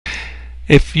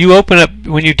If you open up,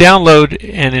 when you download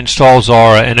and install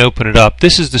Xara and open it up,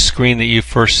 this is the screen that you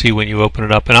first see when you open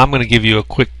it up, and I'm going to give you a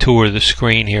quick tour of the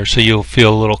screen here so you'll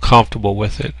feel a little comfortable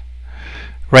with it.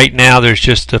 Right now there's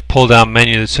just a pull down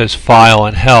menu that says File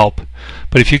and Help,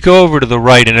 but if you go over to the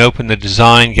right and open the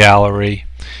Design Gallery,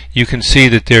 you can see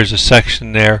that there's a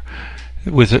section there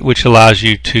which allows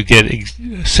you to get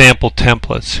sample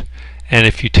templates. And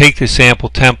if you take the sample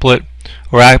template,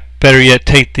 or better yet,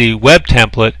 take the web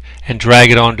template and drag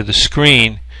it onto the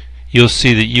screen, you'll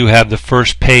see that you have the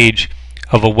first page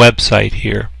of a website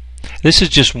here. This is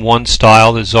just one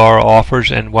style that Xara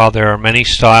offers, and while there are many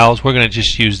styles, we're going to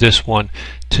just use this one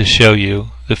to show you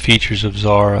the features of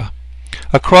Xara.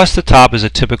 Across the top is a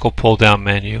typical pull-down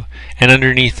menu, and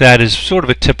underneath that is sort of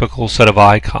a typical set of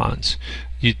icons.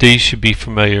 These should be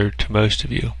familiar to most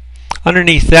of you.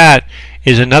 Underneath that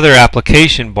is another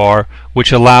application bar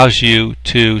which allows you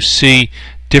to see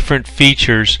different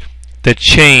features that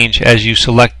change as you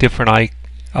select different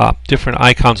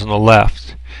icons on the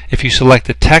left. If you select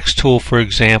the text tool, for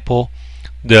example,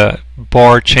 the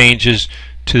bar changes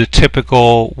to the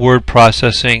typical word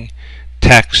processing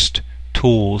text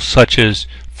tools such as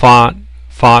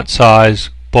font size,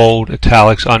 bold,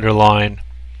 italics, underline,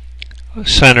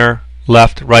 center,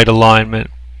 left, right alignment,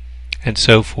 and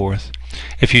so forth.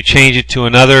 If you change it to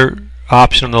another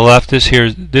option on the left,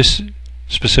 this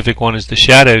specific one is the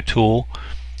shadow tool,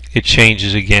 it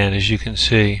changes again, as you can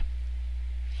see.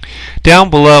 Down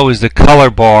below is the color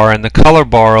bar, and the color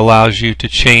bar allows you to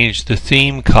change the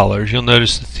theme colors. You'll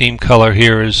notice the theme color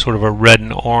here is sort of a red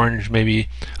and orange, maybe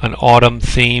an autumn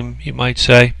theme, you might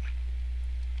say.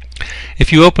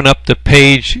 If you open up the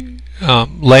page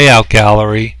layout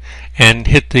gallery and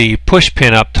hit the push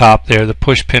pin up top there, the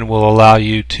push pin will allow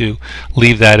you to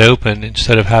leave that open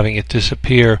instead of having it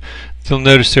disappear. You'll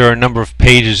notice there are a number of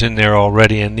pages in there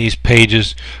already, and these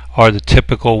pages are the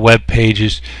typical web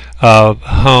pages of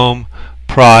home,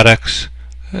 products,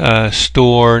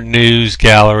 store, news,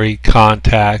 gallery,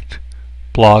 contact,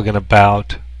 blog, and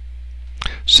about.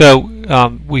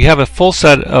 So we have a full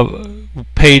set of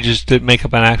pages that make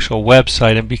up an actual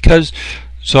website, and because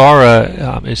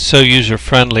Xara is so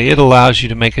user-friendly, it allows you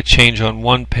to make a change on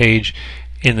one page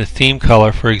in the theme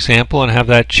color, for example, and have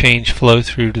that change flow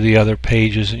through to the other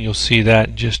pages, and you'll see that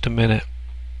in just a minute.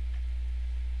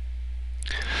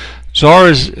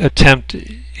 Xara's attempt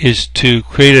is to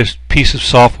create a piece of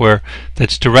software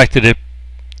that's directed at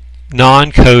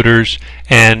non-coders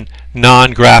and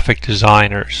non-graphic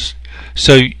designers.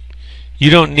 So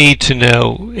you don't need to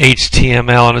know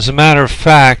HTML, and as a matter of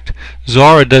fact,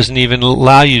 Xara doesn't even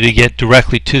allow you to get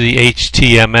directly to the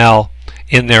HTML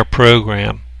in their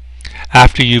program.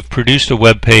 After you've produced a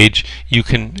web page, you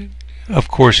can of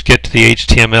course get to the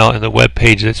HTML in the web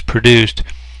page that's produced,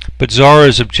 but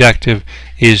Xara's objective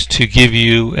is to give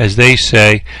you, as they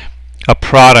say, a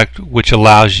product which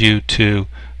allows you to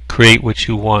create what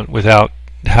you want without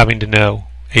having to know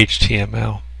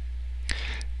HTML.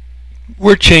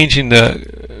 We're changing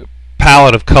the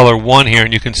palette of color 1 here,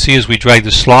 and you can see as we drag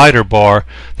the slider bar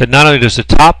that not only does the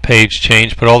top page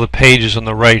change, but all the pages on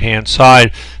the right hand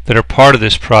side that are part of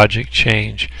this project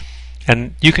change.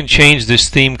 And you can change this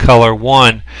theme color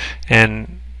 1,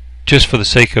 and just for the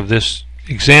sake of this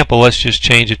example, let's just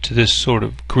change it to this sort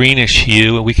of greenish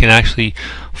hue, and we can actually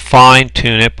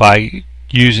fine-tune it by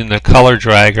using the color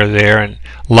dragger there and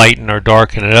lighten or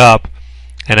darken it up.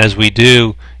 And as we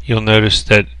do, you'll notice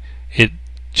that it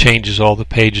changes all the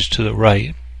pages to the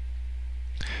right.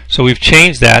 So we've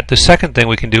changed that. The second thing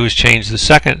we can do is change the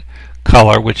second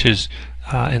color, which is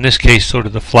in this case sort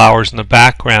of the flowers in the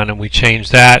background, and we change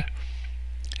that,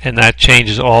 and that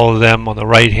changes all of them on the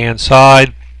right hand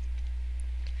side.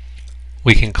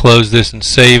 We can close this and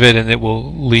save it, and it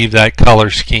will leave that color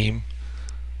scheme.